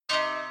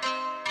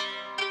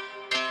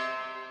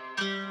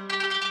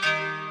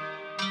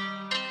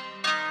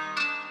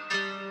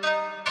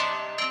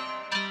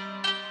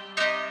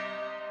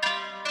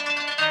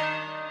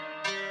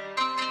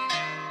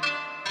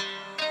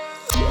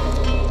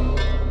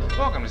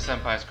welcome to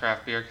Senpai's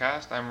Craft Beer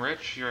Cast. I'm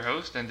Rich, your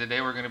host, and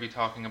today we're going to be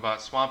talking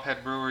about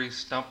Swamphead Brewery's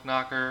Stump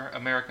Knocker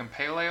American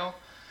Pale Ale.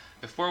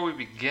 Before we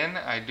begin,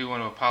 I do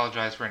want to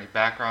apologize for any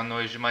background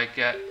noise you might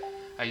get.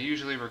 I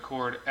usually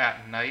record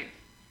at night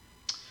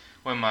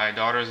when my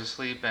daughter is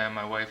asleep and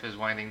my wife is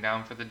winding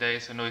down for the day,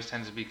 so noise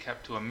tends to be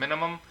kept to a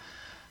minimum.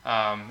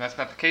 That's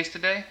not the case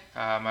today.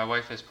 My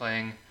wife is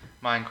playing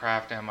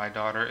Minecraft and my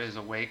daughter is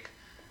awake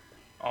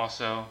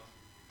also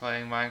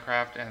playing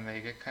Minecraft, and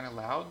they get kind of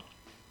loud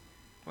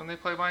when they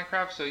play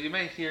Minecraft, so you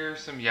may hear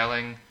some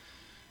yelling.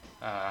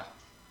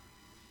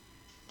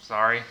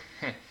 Sorry.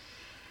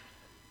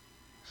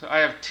 So I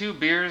have two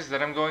beers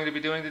that I'm going to be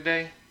doing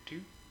today.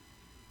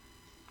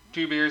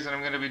 Two beers that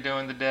I'm going to be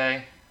doing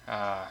today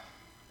that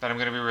I'm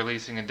going to be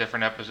releasing in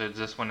different episodes.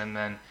 This one and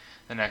then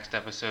the next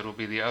episode will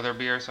be the other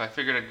beer. So I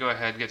figured I'd go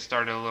ahead and get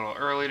started a little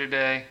early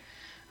today.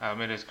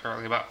 It is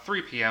currently about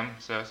 3 p.m.,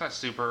 so it's not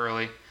super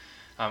early.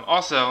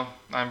 Also,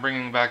 I'm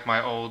bringing back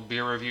my old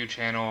beer review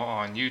channel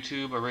on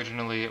YouTube.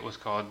 Originally, it was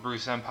called Brew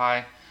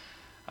Senpai,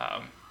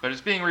 but it's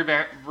being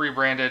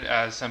rebranded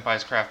as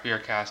Senpai's Craft Beer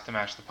Cast to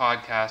match the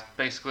podcast.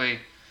 Basically,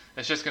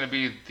 it's just going to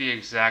be the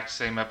exact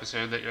same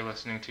episode that you're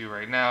listening to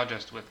right now,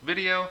 just with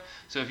video.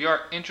 So if you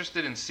are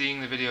interested in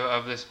seeing the video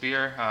of this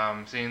beer,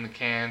 seeing the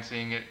can,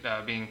 seeing it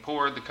being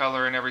poured, the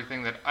color and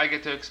everything that I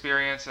get to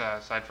experience,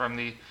 aside from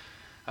the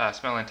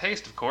smell and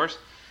taste, of course,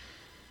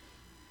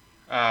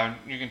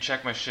 you can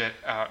check my shit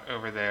out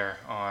over there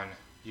on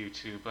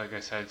YouTube. Like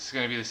I said, it's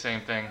going to be the same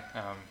thing.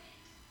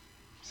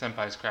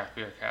 Senpai's Craft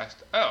Beer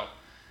Cast. Oh,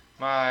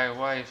 my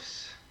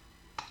wife's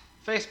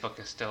Facebook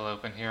is still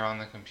open here on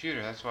the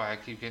computer. That's why I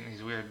keep getting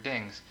these weird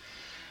dings.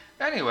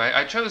 Anyway,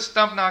 I chose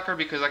Stump Knocker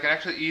because I can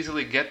actually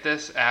easily get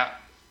this at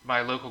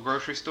my local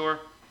grocery store.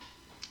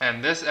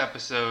 And this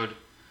episode,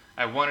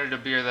 I wanted a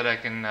beer that I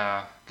can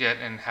get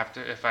and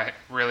if I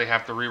really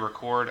have to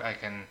re-record, I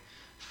can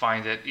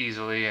find it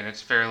easily, and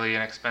it's fairly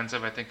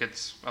inexpensive. I think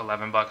it's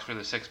 $11 for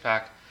the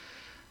 6-pack.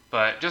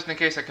 But just in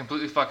case I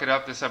completely fuck it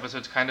up, this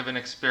episode's kind of an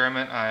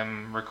experiment.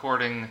 I'm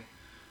recording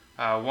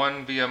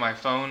one via my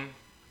phone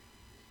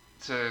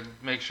to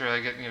make sure I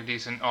get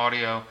decent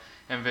audio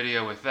and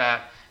video with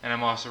that, and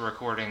I'm also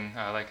recording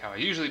like how I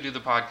usually do the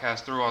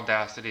podcast through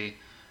Audacity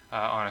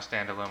on a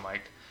standalone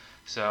mic.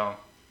 So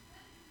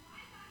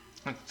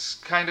it's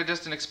kind of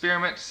just an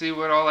experiment to see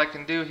what all I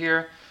can do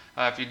here.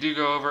 If you do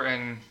go over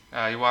and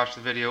you watch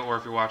the video, or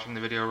if you're watching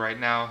the video right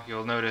now,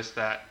 you'll notice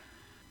that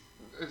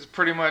it's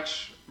pretty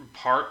much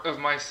part of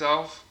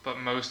myself, but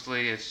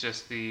mostly it's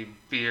just the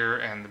beer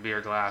and the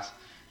beer glass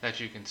that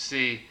you can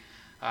see.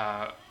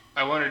 I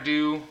want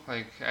to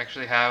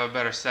actually have a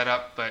better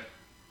setup, but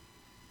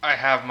I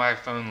have my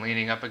phone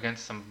leaning up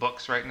against some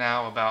books right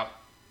now about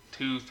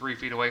 2-3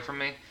 feet away from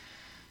me.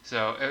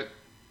 So it,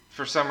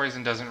 for some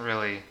reason, doesn't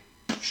really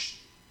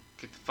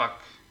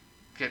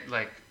get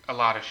a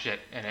lot of shit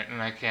in it,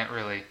 and I can't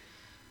really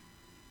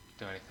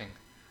do anything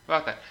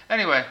about that.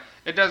 Anyway,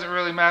 it doesn't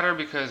really matter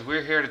because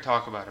we're here to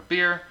talk about a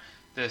beer.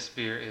 This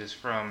beer is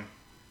from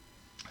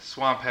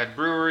Swamphead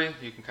Brewery.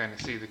 You can kind of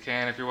see the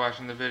can if you're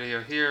watching the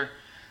video here.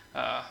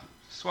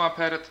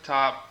 Swamphead at the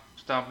top,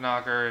 Stump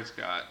Knocker. It's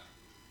got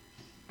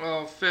a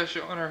little fish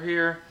on her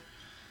here.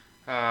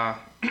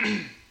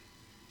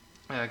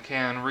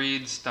 Can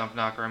reads Stump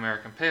Knocker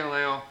American Pale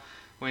Ale.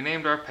 We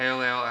named our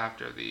pale ale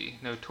after the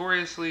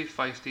notoriously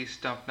feisty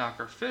Stump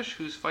Knocker fish,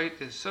 whose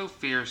fight is so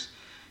fierce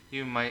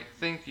you might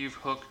think you've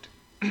hooked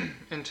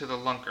into the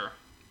lunker.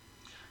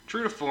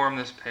 True to form,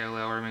 this pale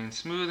ale remains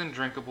smooth and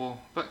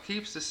drinkable, but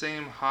keeps the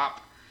same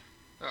what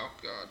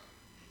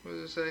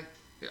does it say?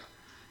 Yeah.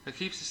 It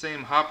keeps the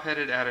same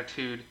hop-headed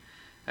attitude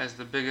as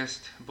the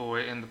biggest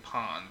boy in the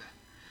pond.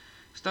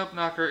 Stump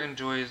Knocker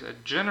enjoys a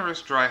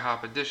generous dry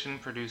hop addition,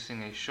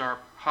 producing a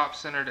sharp,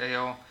 hop-centered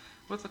ale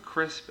with a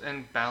crisp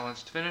and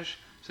balanced finish,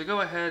 so go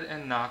ahead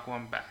and knock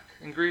one back.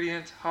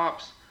 Ingredients: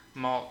 hops,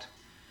 malt,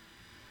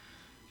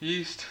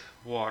 yeast,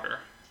 water.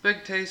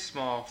 Big taste,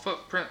 small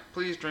footprint.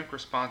 Please drink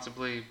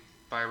responsibly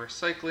by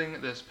recycling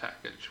this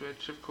package,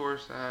 which of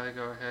course I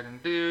go ahead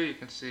and do. You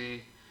can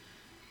see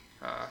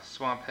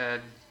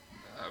Swamphead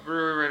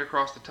Brewery right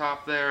across the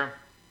top there.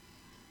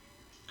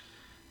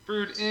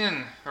 Brewed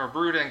and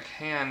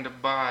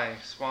canned by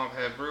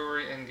Swamphead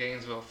Brewery in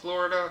Gainesville,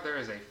 Florida. There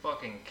is a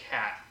fucking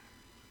cat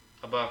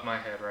above my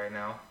head right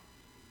now.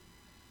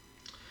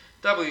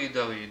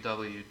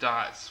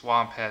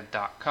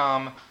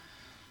 www.swamphead.com.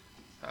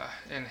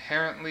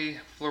 Inherently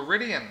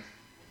Floridian.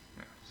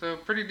 So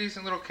pretty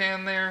decent little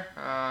can there.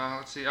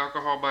 Let's see,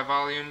 alcohol by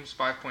volumes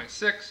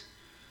 5.6,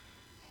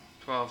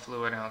 12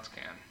 fluid ounce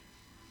can.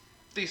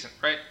 Decent,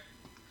 right?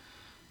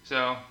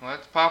 So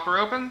let's pop her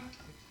open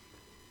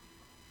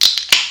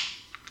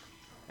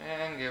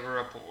and give her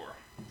a pour.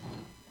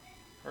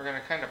 We're going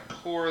to kind of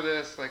pour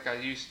this like I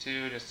used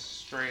to, just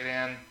straight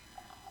in.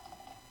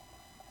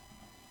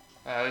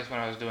 At least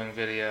when I was doing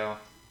video.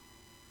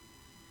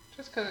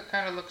 Just because it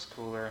kind of looks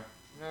cooler.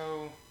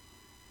 No.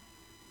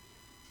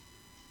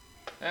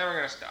 And we're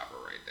going to stop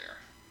her right there.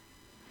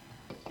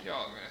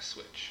 Y'all are going to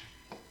switch.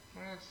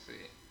 Let's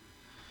see.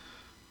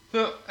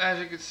 So, as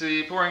you can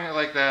see, pouring it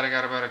like that, I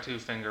got about a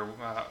 2-finger.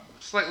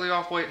 Slightly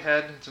off-white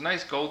head. It's a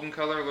nice golden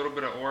color, a little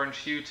bit of orange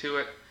hue to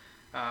it.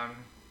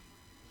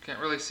 Can't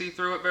really see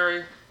through it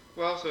very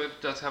well, so it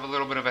does have a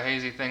little bit of a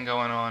hazy thing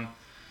going on.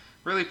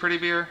 Really pretty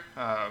beer.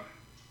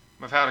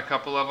 I've had a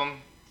couple of them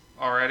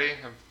already.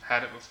 I've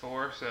had it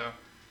before, so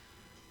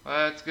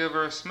let's give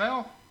her a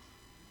smell.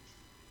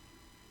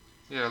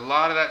 Yeah, a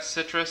lot of that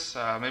citrus,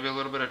 maybe a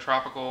little bit of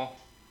tropical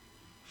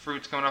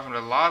fruits coming off, and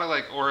a lot of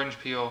like orange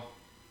peel.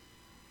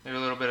 Maybe a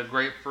little bit of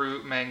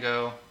grapefruit,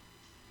 mango.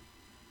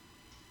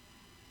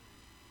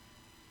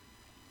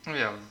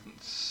 Yeah,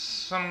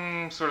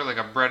 some sort of like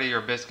a bready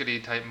or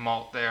biscuity type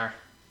malt there.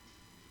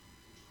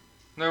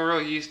 No real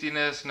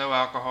yeastiness, no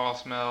alcohol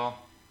smell.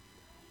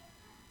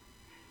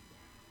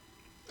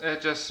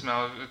 It just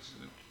smells, it's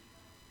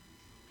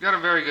got a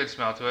very good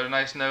smell to it. A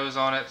nice nose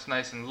on it. It's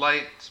nice and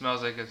light.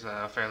 Smells like it's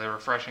a fairly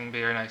refreshing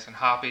beer, nice and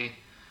hoppy.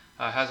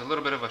 Has a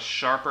little bit of a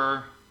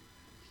sharper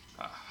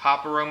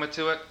hop aroma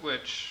to it,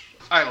 which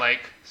I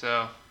like.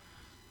 So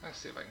let's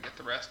see if I can get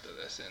the rest of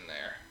this in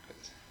there.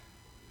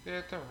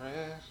 Get the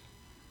rest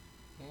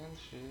and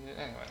shit.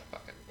 Anyway,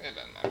 fuck it. It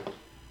doesn't matter.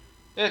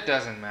 It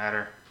doesn't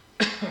matter.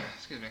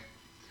 Excuse me.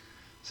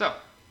 So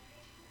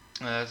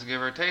let's give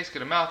her a taste.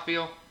 Get a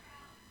mouthfeel.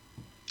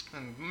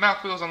 And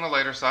mouthfeel's on the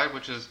lighter side,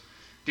 which is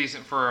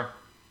decent for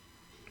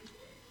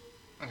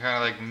a kind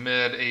of like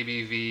mid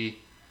ABV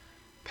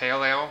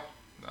pale ale.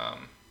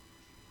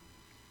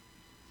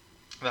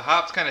 The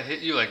hops kind of hit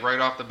you like right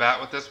off the bat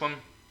with this one.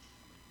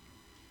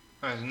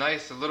 It's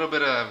nice, a little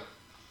bit of,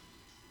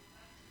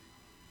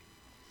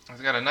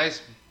 it's got a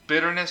nice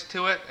bitterness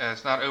to it.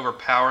 It's not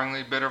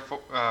overpoweringly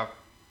bitterful.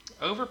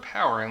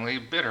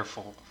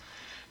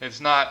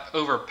 It's not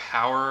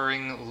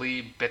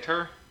overpoweringly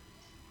bitter,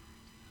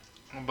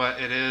 but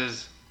it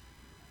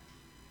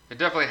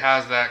definitely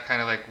has that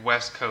kind of like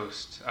West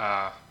Coast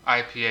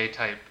IPA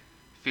type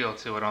feel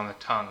to it on the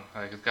tongue.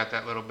 Like it's got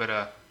that little bit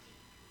of,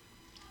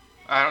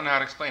 I don't know how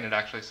to explain it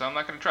actually, so I'm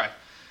not going to try.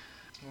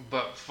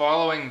 But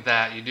following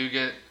that, you do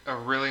get a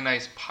really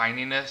nice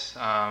pininess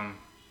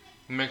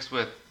mixed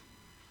with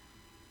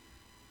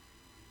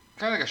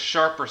kind of like a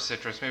sharper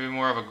citrus, maybe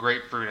more of a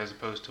grapefruit as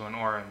opposed to an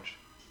orange.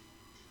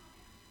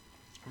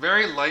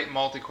 Very light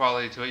malty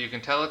quality to it. You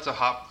can tell it's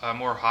a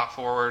more hop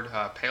forward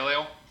pale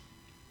ale.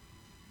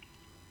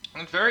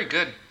 It's very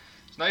good.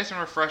 It's nice and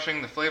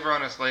refreshing. The flavor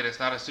on it's light. It's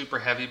not a super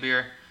heavy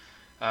beer.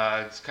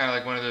 It's kind of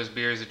like one of those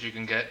beers that you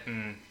can get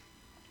and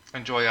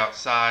enjoy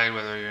outside,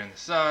 whether you're in the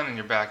sun, in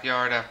your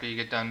backyard after you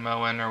get done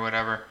mowing or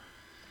whatever.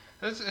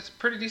 It's a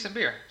pretty decent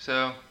beer.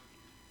 So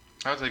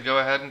I would say go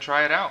ahead and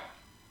try it out.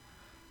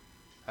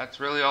 That's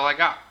really all I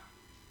got.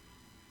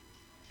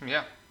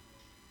 Yeah.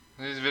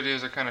 These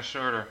videos are kind of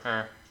shorter,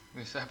 or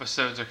these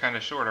episodes are kind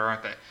of shorter,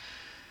 aren't they?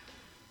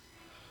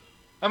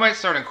 I might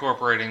start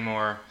incorporating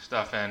more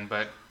stuff in,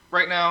 but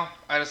right now,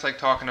 I just like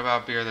talking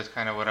about beer. That's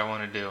kind of what I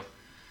want to do.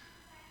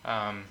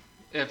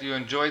 If you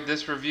enjoyed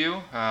this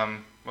review,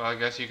 well, I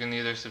guess you can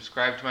either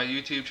subscribe to my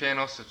YouTube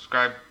channel,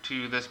 subscribe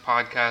to this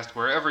podcast,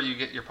 wherever you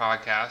get your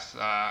podcasts,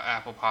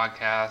 Apple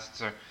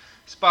Podcasts or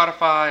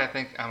Spotify. I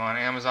think I'm on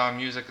Amazon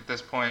Music at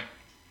this point.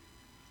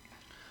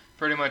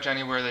 Pretty much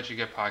anywhere that you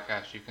get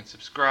podcasts, you can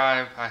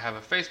subscribe. I have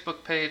a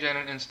Facebook page and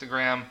an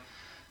Instagram.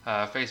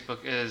 Facebook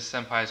is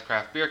Senpai's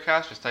Craft Beer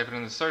Cast. Just type it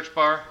in the search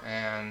bar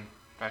and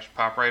that should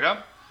pop right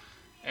up.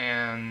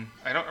 And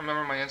I don't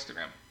remember my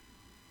Instagram.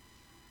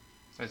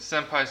 It's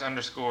Senpai's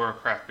 _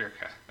 Craft Beer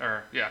Cast.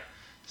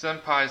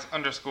 Senpai's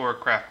 _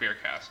 Craft Beer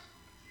Cast.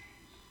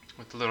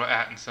 With the little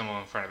 @ and symbol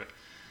in front of it.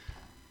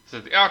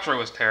 So the outro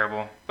was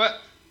terrible,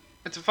 but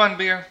it's a fun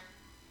beer.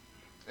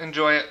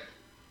 Enjoy it.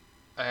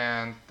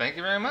 And thank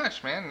you very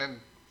much, man. And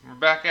we're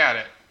back at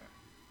it.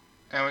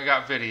 And we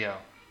got video.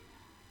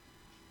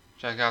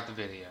 Check out the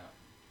video.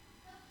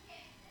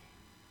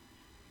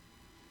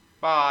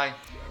 Bye.